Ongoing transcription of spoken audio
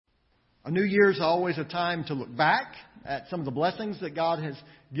A new year is always a time to look back at some of the blessings that God has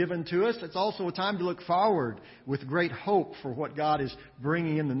given to us. It's also a time to look forward with great hope for what God is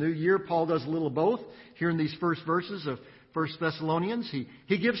bringing in the new year. Paul does a little of both here in these first verses of 1 Thessalonians.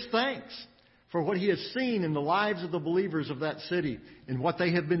 He gives thanks for what he has seen in the lives of the believers of that city and what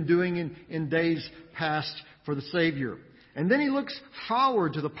they have been doing in days past for the Savior. And then he looks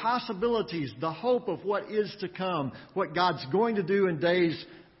forward to the possibilities, the hope of what is to come, what God's going to do in days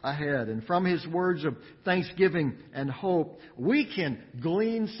ahead. And from his words of thanksgiving and hope, we can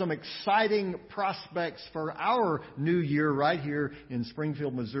glean some exciting prospects for our new year right here in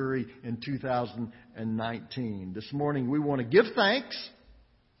Springfield, Missouri in 2019. This morning we want to give thanks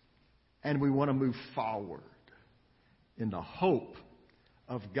and we want to move forward in the hope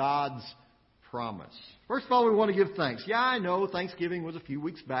of God's promise. First of all, we want to give thanks. Yeah, I know Thanksgiving was a few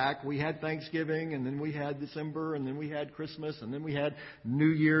weeks back. We had Thanksgiving, and then we had December, and then we had Christmas, and then we had New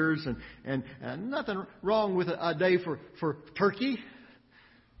Year's, and nothing wrong with a day for turkey.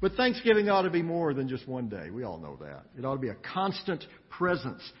 But Thanksgiving ought to be more than just one day. We all know that. It ought to be a constant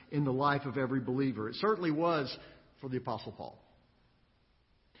presence in the life of every believer. It certainly was for the Apostle Paul.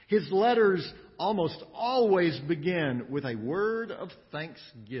 His letters almost always begin with a word of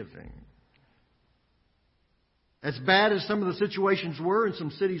thanksgiving. As bad as some of the situations were in some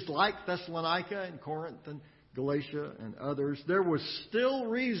cities like Thessalonica and Corinth and Galatia and others, there was still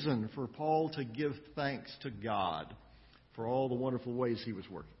reason for Paul to give thanks to God for all the wonderful ways he was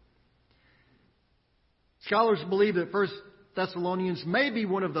working. Scholars believe that 1 Thessalonians may be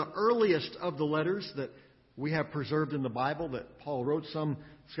one of the earliest of the letters that we have preserved in the Bible that Paul wrote. Some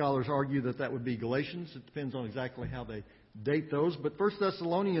scholars argue that would be Galatians. It depends on exactly how they date those. But 1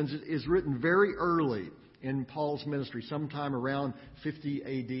 Thessalonians is written very early in Paul's ministry, sometime around 50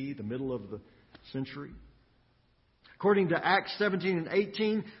 A.D., the middle of the century. According to Acts 17 and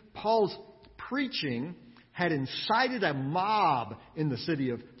 18, Paul's preaching had incited a mob in the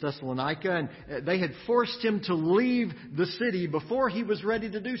city of Thessalonica, and they had forced him to leave the city before he was ready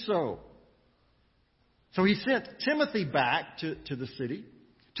to do so. So he sent Timothy back to the city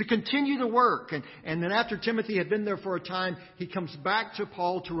to continue the work. And then after Timothy had been there for a time, he comes back to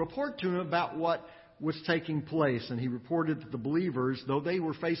Paul to report to him about what was taking place. And he reported that the believers, though they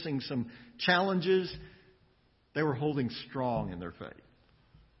were facing some challenges, they were holding strong in their faith.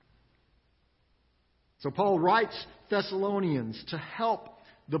 So Paul writes Thessalonians to help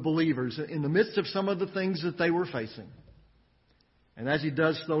the believers in the midst of some of the things that they were facing. And as he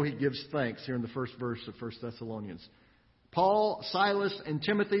does so, he gives thanks here in the first verse of 1 Thessalonians. Paul, Silas, and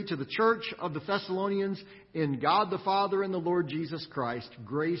Timothy to the church of the Thessalonians in God the Father and the Lord Jesus Christ,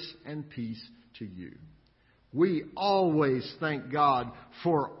 grace and peace to you. We always thank God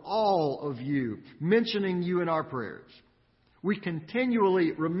for all of you, mentioning you in our prayers. We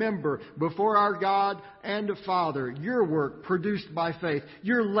continually remember before our God and Father your work produced by faith,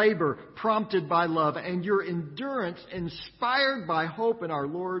 your labor prompted by love, and your endurance inspired by hope in our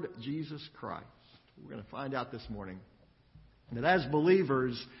Lord Jesus Christ. We're going to find out this morning that as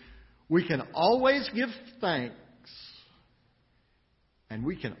believers, we can always give thanks, and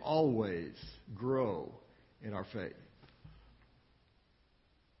we can always grow in our faith.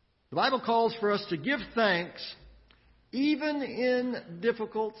 The Bible calls for us to give thanks even in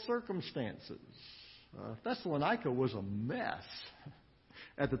difficult circumstances. Thessalonica was a mess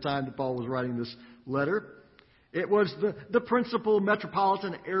at the time that Paul was writing this letter. It was the principal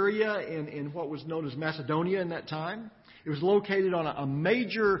metropolitan area in what was known as Macedonia in that time. It was located on a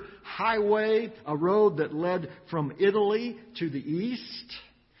major highway, a road that led from Italy to the east.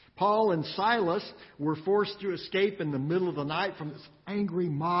 Paul and Silas were forced to escape in the middle of the night from this angry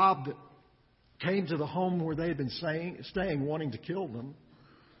mob that came to the home where they had been staying, wanting to kill them.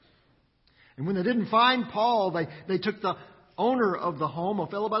 And when they didn't find Paul, they took the owner of the home, a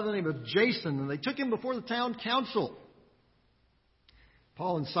fellow by the name of Jason, and they took him before the town council.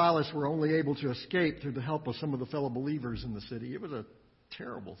 Paul and Silas were only able to escape through the help of some of the fellow believers in the city. It was a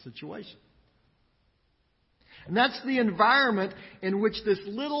terrible situation. And that's the environment in which this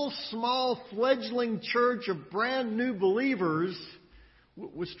little, small, fledgling church of brand new believers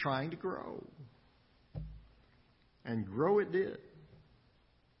was trying to grow. And grow it did.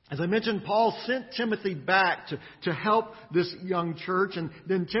 As I mentioned, Paul sent Timothy back to help this young church. And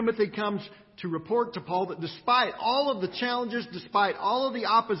then Timothy comes to report to Paul that despite all of the challenges, despite all of the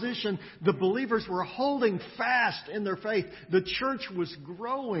opposition, the believers were holding fast in their faith. The church was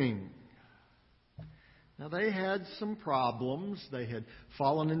growing. Now, they had some problems. They had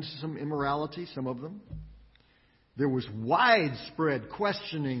fallen into some immorality, some of them. There was widespread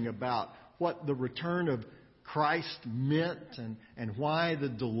questioning about what the return of Christ meant and why the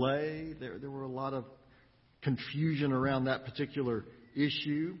delay. There were a lot of confusion around that particular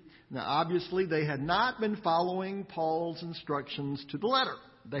issue. Now, obviously, they had not been following Paul's instructions to the letter.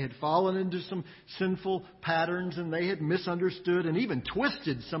 They had fallen into some sinful patterns, and they had misunderstood and even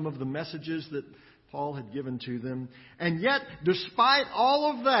twisted some of the messages that Paul had given to them. And yet, despite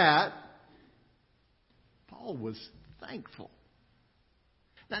all of that, Paul was thankful.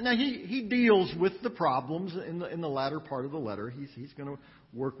 Now he deals with the problems in the latter part of the letter. He's going to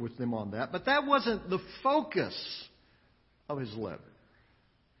work with them on that. But that wasn't the focus of his letter.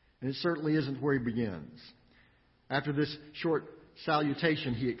 And it certainly isn't where he begins. After this short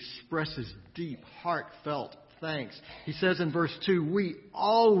salutation, he expresses deep, heartfelt thanks. He says in verse 2, "We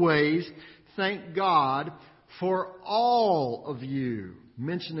always thank God for all of you,"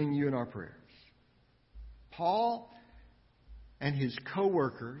 mentioning you in our prayers. Paul and his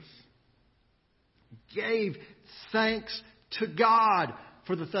co-workers gave thanks to God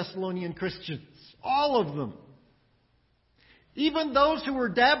for the Thessalonian Christians. All of them. Even those who were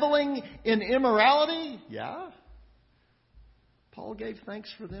dabbling in immorality, Paul gave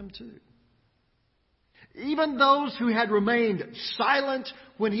thanks for them too. Even those who had remained silent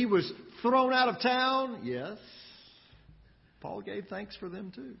when he was thrown out of town, Paul gave thanks for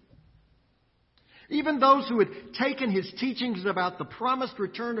them too. Even those who had taken his teachings about the promised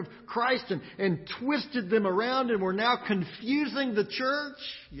return of Christ and twisted them around and were now confusing the church,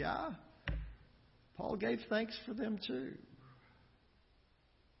 Paul gave thanks for them too.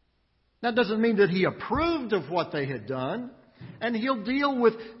 That doesn't mean that he approved of what they had done, and he'll deal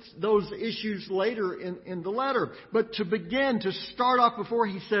with those issues later in the letter. But to start off before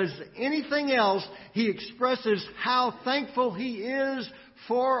he says anything else, he expresses how thankful he is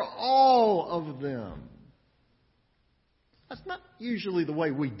for all of them. That's not usually the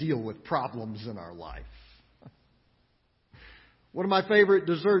way we deal with problems in our life. One of my favorite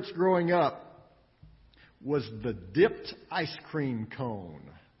desserts growing up was the dipped ice cream cone.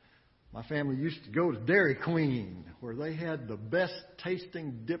 My family used to go to Dairy Queen, where they had the best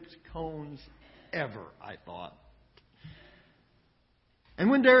tasting dipped cones ever, I thought. And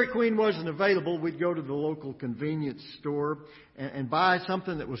when Dairy Queen wasn't available, we'd go to the local convenience store and buy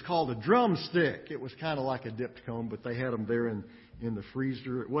something that was called a drumstick. It was kind of like a dipped cone, but they had them there in the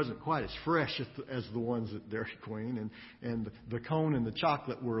freezer. It wasn't quite as fresh as the ones at Dairy Queen. And the cone and the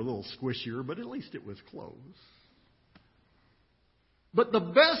chocolate were a little squishier, but at least it was close. But the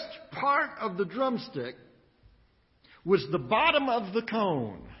best part of the drumstick was the bottom of the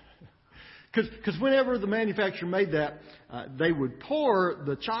cone. Because whenever the manufacturer made that, they would pour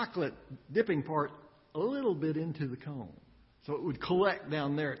the chocolate dipping part a little bit into the cone. So it would collect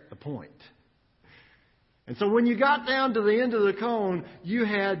down there at the point. And so when you got down to the end of the cone, you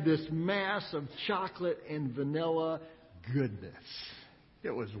had this mass of chocolate and vanilla goodness.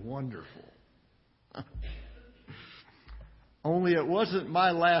 It was wonderful. Only it wasn't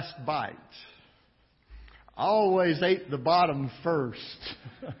my last bite. I always ate the bottom first.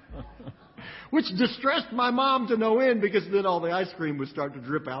 Which distressed my mom to no end, because then all the ice cream would start to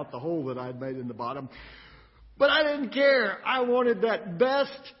drip out the hole that I'd made in the bottom. But I didn't care. I wanted that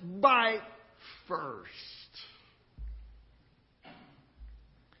best bite first.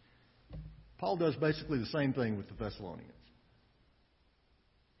 Paul does basically the same thing with the Thessalonians.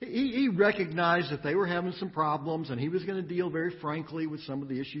 He recognized that they were having some problems, and he was going to deal very frankly with some of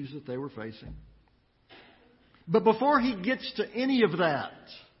the issues that they were facing. But before he gets to any of that,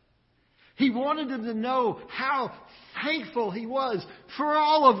 he wanted them to know how thankful he was for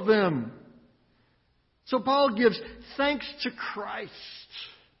all of them. So Paul gives thanks to Christ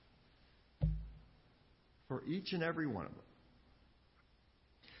for each and every one of them.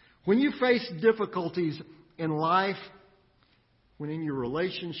 When you face difficulties in life, when in your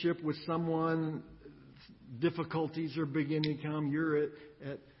relationship with someone, difficulties are beginning to come, you're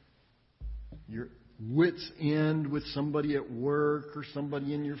at your wit's end with somebody at work or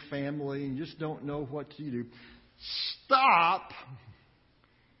somebody in your family, and you just don't know what to do. Stop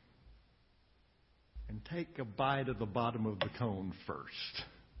and take a bite of the bottom of the cone first.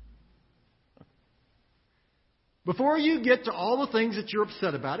 Before you get to all the things that you're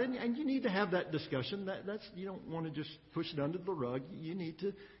upset about, and you need to have that discussion. That's you don't want to just push it under the rug. You need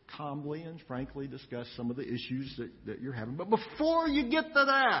to calmly and frankly discuss some of the issues that you're having. But before you get to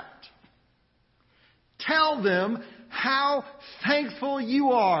that, tell them how thankful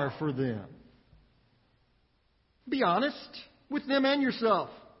you are for them. Be honest with them and yourself.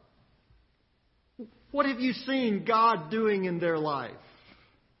 What have you seen God doing in their life?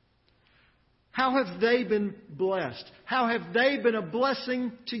 How have they been blessed? How have they been a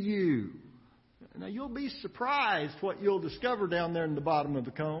blessing to you? Now, you'll be surprised what you'll discover down there in the bottom of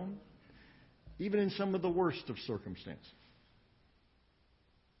the cone, even in some of the worst of circumstances.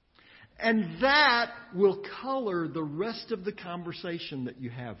 And that will color the rest of the conversation that you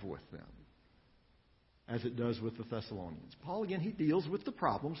have with them, as it does with the Thessalonians. Paul, again, he deals with the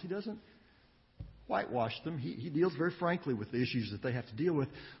problems. He doesn't whitewash them. He deals very frankly with the issues that they have to deal with.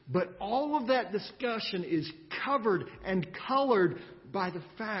 But all of that discussion is covered and colored by the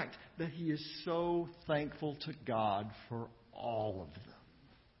fact that he is so thankful to God for all of them.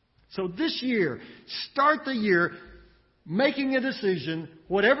 So this year, start the year making a decision,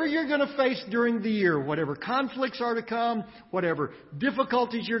 whatever you're going to face during the year, whatever conflicts are to come, whatever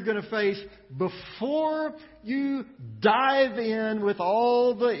difficulties you're going to face, before you dive in with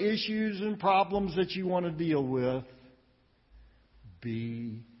all the issues and problems that you want to deal with,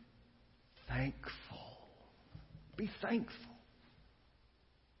 be thankful. Be thankful.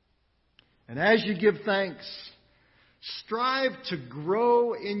 And as you give thanks, strive to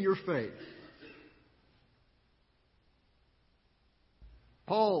grow in your faith.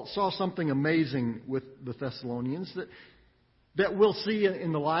 Paul saw something amazing with the Thessalonians that we'll see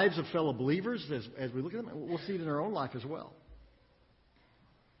in the lives of fellow believers as we look at them. We'll see it in our own life as well.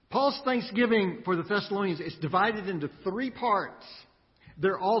 Paul's thanksgiving for the Thessalonians is divided into 3 parts.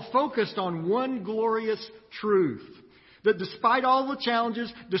 They're all focused on one glorious truth. That despite all the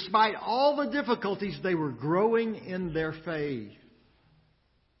challenges, despite all the difficulties, they were growing in their faith.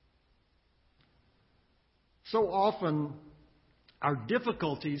 So often, our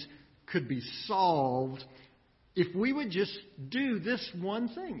difficulties could be solved if we would just do this one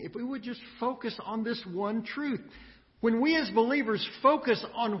thing. If we would just focus on this one truth. When we as believers focus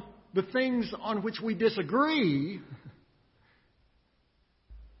on the things on which we disagree,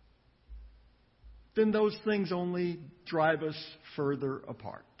 then those things only drive us further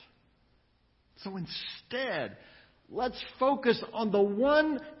apart. So instead, let's focus on the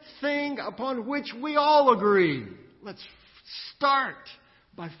one thing upon which we all agree. Let's start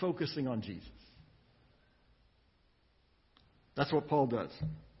by focusing on Jesus. That's what Paul does.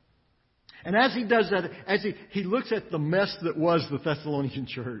 And as he does that, as he looks at the mess that was the Thessalonian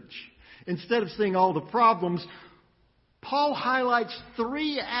church, instead of seeing all the problems, Paul highlights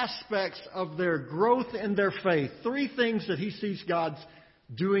 3 aspects of their growth in their faith. 3 things that he sees God's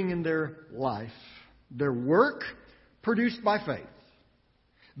doing in their life. Their work, produced by faith.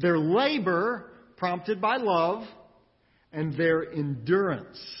 Their labor, prompted by love. And their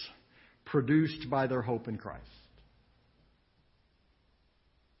endurance, produced by their hope in Christ.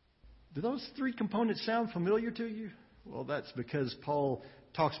 Do those 3 components sound familiar to you? Well, that's because Paul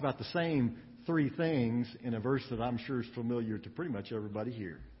talks about the same 3 things in a verse that I'm sure is familiar to pretty much everybody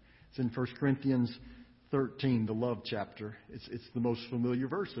here. It's in 1 Corinthians 13, the love chapter. It's the most familiar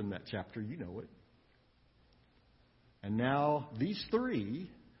verse in that chapter. You know it. And now these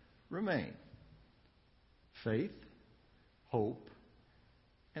 3 remain. Faith, hope,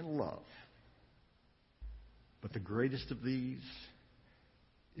 and love. But the greatest of these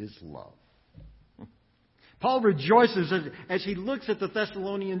is love. Paul rejoices as he looks at the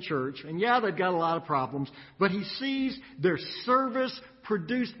Thessalonian church. And yeah, they've got a lot of problems. But he sees their service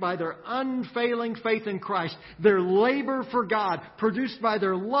produced by their unfailing faith in Christ. Their labor for God produced by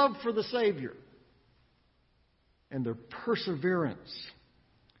their love for the Savior. And their perseverance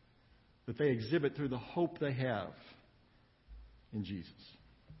that they exhibit through the hope they have in Jesus.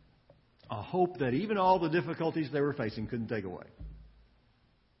 A hope that even all the difficulties they were facing couldn't take away.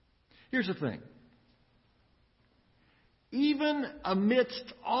 Here's the thing. Even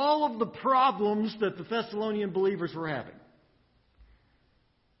amidst all of the problems that the Thessalonian believers were having,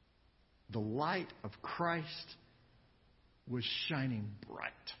 the light of Christ was shining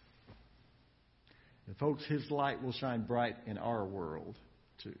bright. And folks, His light will shine bright in our world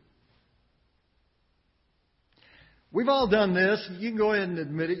too. We've all done this. You can go ahead and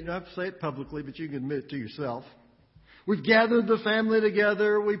admit it. You don't have to say it publicly, but you can admit it to yourself. We've gathered the family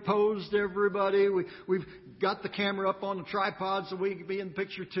together. We posed everybody. We've got the camera up on the tripod so we can be in the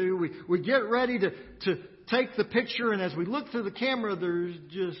picture too. We get ready to take the picture, and as we look through the camera, there's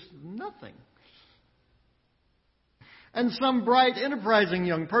just nothing. And some bright, enterprising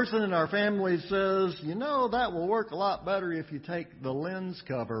young person in our family says, you know, that will work a lot better if you take the lens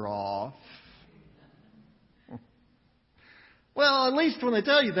cover off. Well, at least when they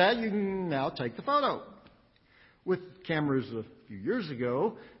tell you that, you can now take the photo. With cameras a few years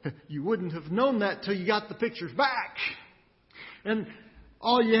ago, you wouldn't have known that till you got the pictures back. And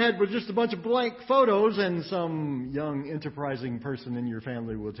all you had was just a bunch of blank photos, and some young, enterprising person in your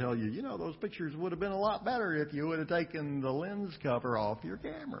family will tell you, you know, those pictures would have been a lot better if you would have taken the lens cover off your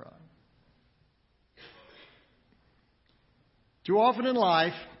camera. Too often in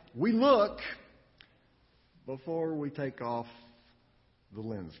life, we look before we take off the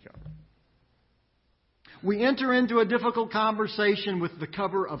lens cover. We enter into a difficult conversation with the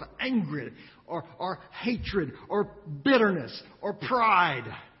cover of anger or hatred or bitterness or pride.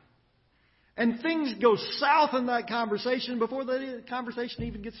 And things go south in that conversation before the conversation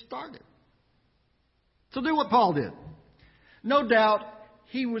even gets started. So do what Paul did. No doubt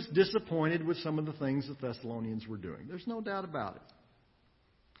he was disappointed with some of the things the Thessalonians were doing. There's no doubt about it.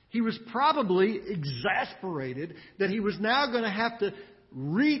 He was probably exasperated that he was now going to have to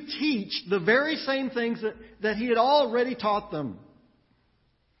reteach the very same things that he had already taught them.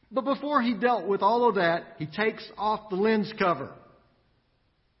 But before he dealt with all of that, he takes off the lens cover.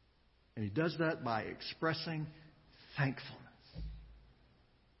 And he does that by expressing thankfulness.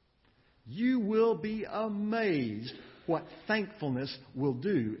 You will be amazed what thankfulness will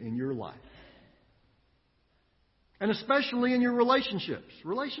do in your life. And especially in your relationships.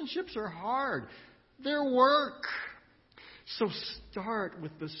 Relationships are hard. They're work. So start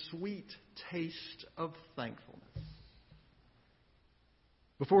with the sweet taste of thankfulness.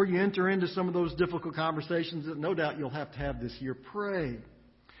 Before you enter into some of those difficult conversations that no doubt you'll have to have this year, pray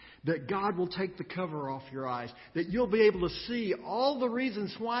that God will take the cover off your eyes, that you'll be able to see all the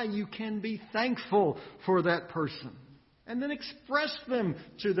reasons why you can be thankful for that person. And then express them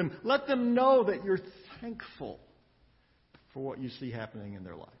to them. Let them know that you're thankful for what you see happening in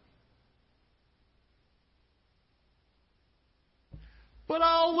their life. But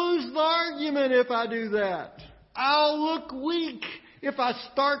I'll lose the argument if I do that. I'll look weak if I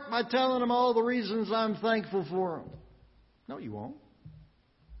start by telling them all the reasons I'm thankful for them. No, you won't.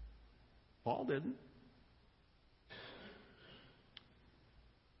 Paul didn't.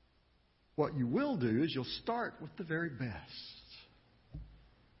 What you will do is you'll start with the very best.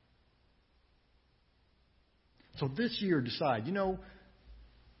 So this year decide,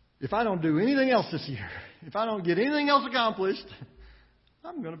 if I don't do anything else this year, if I don't get anything else accomplished,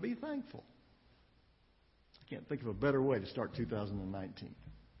 I'm going to be thankful. I can't think of a better way to start 2019.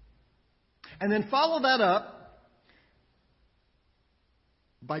 And then follow that up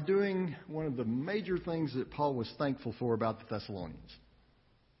by doing one of the major things that Paul was thankful for about the Thessalonians.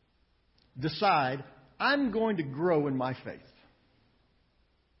 Decide, I'm going to grow in my faith.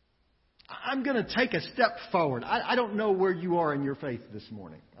 I'm going to take a step forward. I don't know where you are in your faith this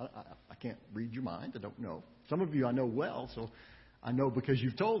morning. I can't read your mind. I don't know. Some of you I know well, so I know because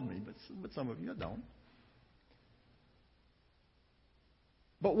you've told me, but some of you I don't.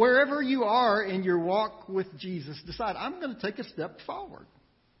 But wherever you are in your walk with Jesus, decide, I'm going to take a step forward.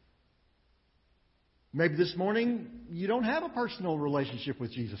 Maybe this morning you don't have a personal relationship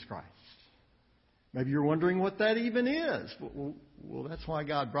with Jesus Christ. Maybe you're wondering what that even is. Well, that's why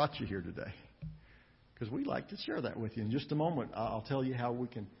God brought you here today. Because we'd like to share that with you. In just a moment, I'll tell you how we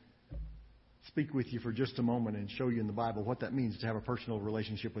can speak with you for just a moment and show you in the Bible what that means to have a personal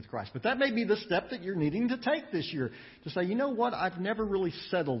relationship with Christ. But that may be the step that you're needing to take this year. To say, you know what, I've never really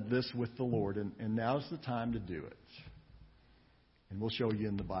settled this with the Lord, and now's the time to do it. And we'll show you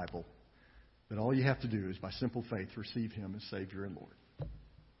in the Bible that all you have to do is, by simple faith, receive Him as Savior and Lord.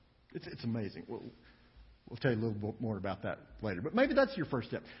 It's amazing. We'll tell you a little bit more about that later. But maybe that's your first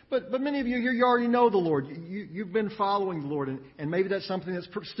step. But many of you here, you already know the Lord. You've been following the Lord. And maybe that's something that's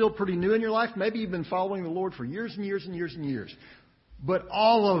still pretty new in your life. Maybe you've been following the Lord for years and years and years and years. But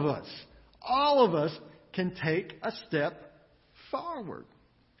all of us can take a step forward.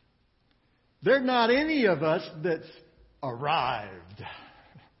 There's not any of us that's arrived.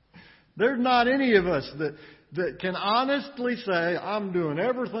 There's not any of us that can honestly say, I'm doing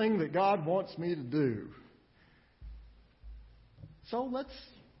everything that God wants me to do. So let's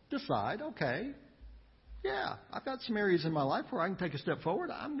decide, okay, yeah, I've got some areas in my life where I can take a step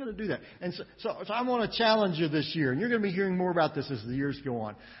forward. I'm going to do that. And so I want to challenge you this year. And you're going to be hearing more about this as the years go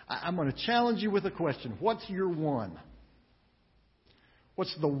on. I'm going to challenge you with a question. What's your one?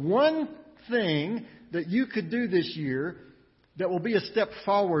 What's the one thing that you could do this year that will be a step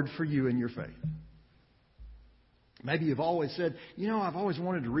forward for you in your faith? Maybe you've always said, I've always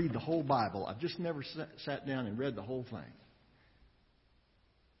wanted to read the whole Bible. I've just never sat down and read the whole thing.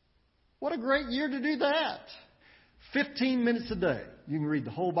 What a great year to do that. 15 minutes a day. You can read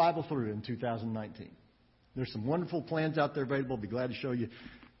the whole Bible through in 2019. There's some wonderful plans out there available. I'll be glad to show you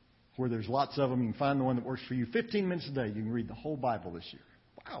where there's lots of them. You can find the one that works for you. 15 minutes a day. You can read the whole Bible this year.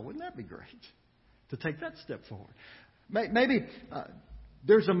 Wow, wouldn't that be great to take that step forward? Maybe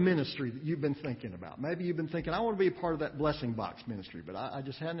there's a ministry that you've been thinking about. Maybe you've been thinking, I want to be a part of that blessing box ministry, but I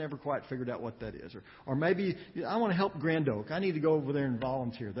just hadn't ever quite figured out what that is. Or maybe I want to help Grand Oak. I need to go over there and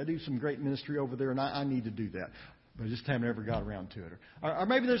volunteer. They do some great ministry over there, and I need to do that. but I just haven't ever got around to it. Or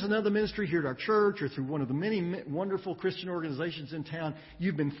maybe there's another ministry here at our church or through one of the many wonderful Christian organizations in town.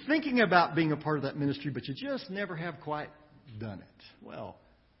 You've been thinking about being a part of that ministry, but you just never have quite done it. Well,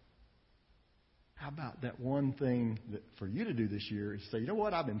 how about that one thing that for you to do this year is say, you know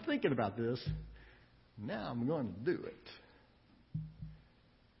what, I've been thinking about this. Now I'm going to do it.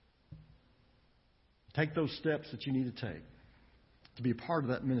 Take those steps that you need to take to be a part of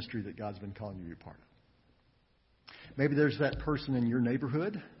that ministry that God's been calling you to be a part of. Maybe there's that person in your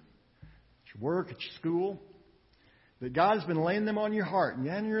neighborhood, at your work, at your school, that God has been laying them on your heart, and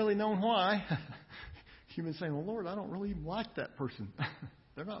you hadn't really known why. You've been saying, well, Lord, I don't really like that person.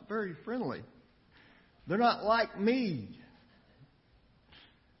 They're not very friendly. They're not like me.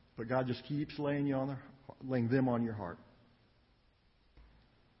 But God just keeps laying them on your heart.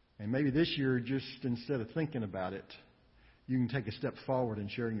 And maybe this year, just instead of thinking about it, you can take a step forward in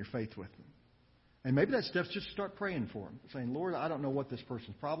sharing your faith with them. And maybe that step's just start praying for them, saying, Lord, I don't know what this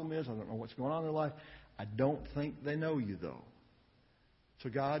person's problem is. I don't know what's going on in their life. I don't think they know you, though. So,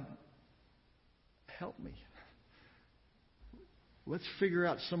 God, help me. Let's figure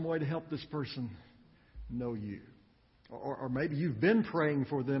out some way to help this person know you. Or maybe you've been praying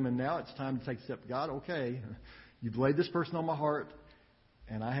for them, and now it's time to take a step. God, okay, you've laid this person on my heart,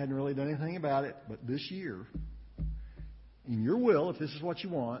 and I hadn't really done anything about it. But this year, in your will, if this is what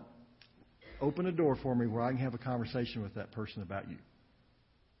you want, open a door for me where I can have a conversation with that person about you.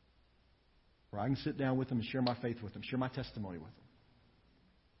 Where I can sit down with them and share my faith with them, share my testimony with them.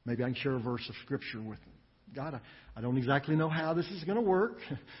 Maybe I can share a verse of Scripture with them. God, I don't exactly know how this is going to work,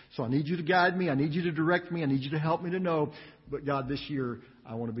 so I need you to guide me. I need you to direct me. I need you to help me to know. But God, this year,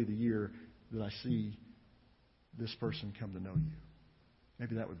 I want to be the year that I see this person come to know you.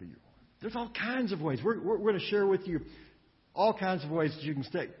 Maybe that would be your one. There's all kinds of ways. We're going to share with you all kinds of ways that you can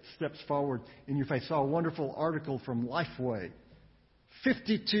take steps forward in your faith. I saw a wonderful article from Lifeway.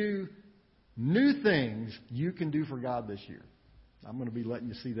 52 new things you can do for God this year. I'm going to be letting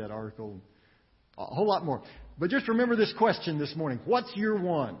you see that article. A whole lot more. But just remember this question this morning. What's your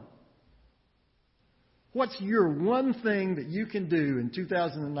one? What's your one thing that you can do in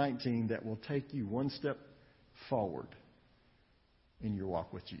 2019 that will take you one step forward in your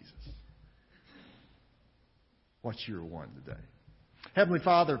walk with Jesus? What's your one today? Heavenly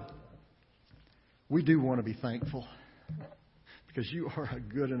Father, we do want to be thankful because you are a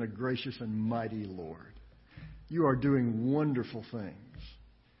good and a gracious and mighty Lord. You are doing wonderful things.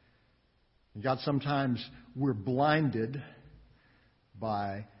 And God, sometimes we're blinded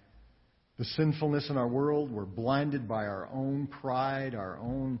by the sinfulness in our world. We're blinded by our own pride, our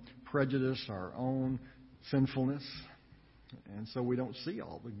own prejudice, our own sinfulness. And so we don't see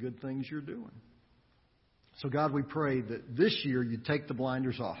all the good things you're doing. So God, we pray that this year you take the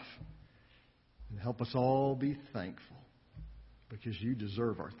blinders off and help us all be thankful because you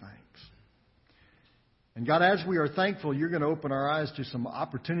deserve our thanks. And God, as we are thankful, you're going to open our eyes to some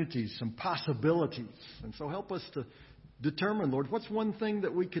opportunities, some possibilities. And so help us to determine, Lord, what's one thing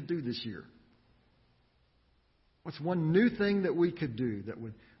that we could do this year? What's one new thing that we could do that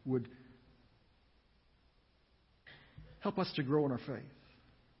would help us to grow in our faith?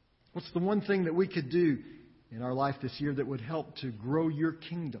 What's the one thing that we could do in our life this year that would help to grow your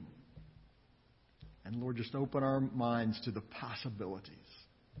kingdom? And Lord, just open our minds to the possibilities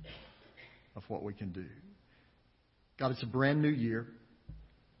of what we can do. God, it's a brand new year.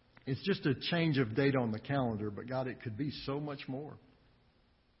 It's just a change of date on the calendar, but God, it could be so much more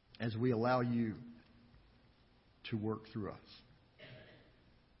as we allow you to work through us.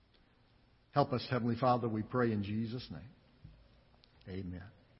 Help us, Heavenly Father, we pray in Jesus' name. Amen.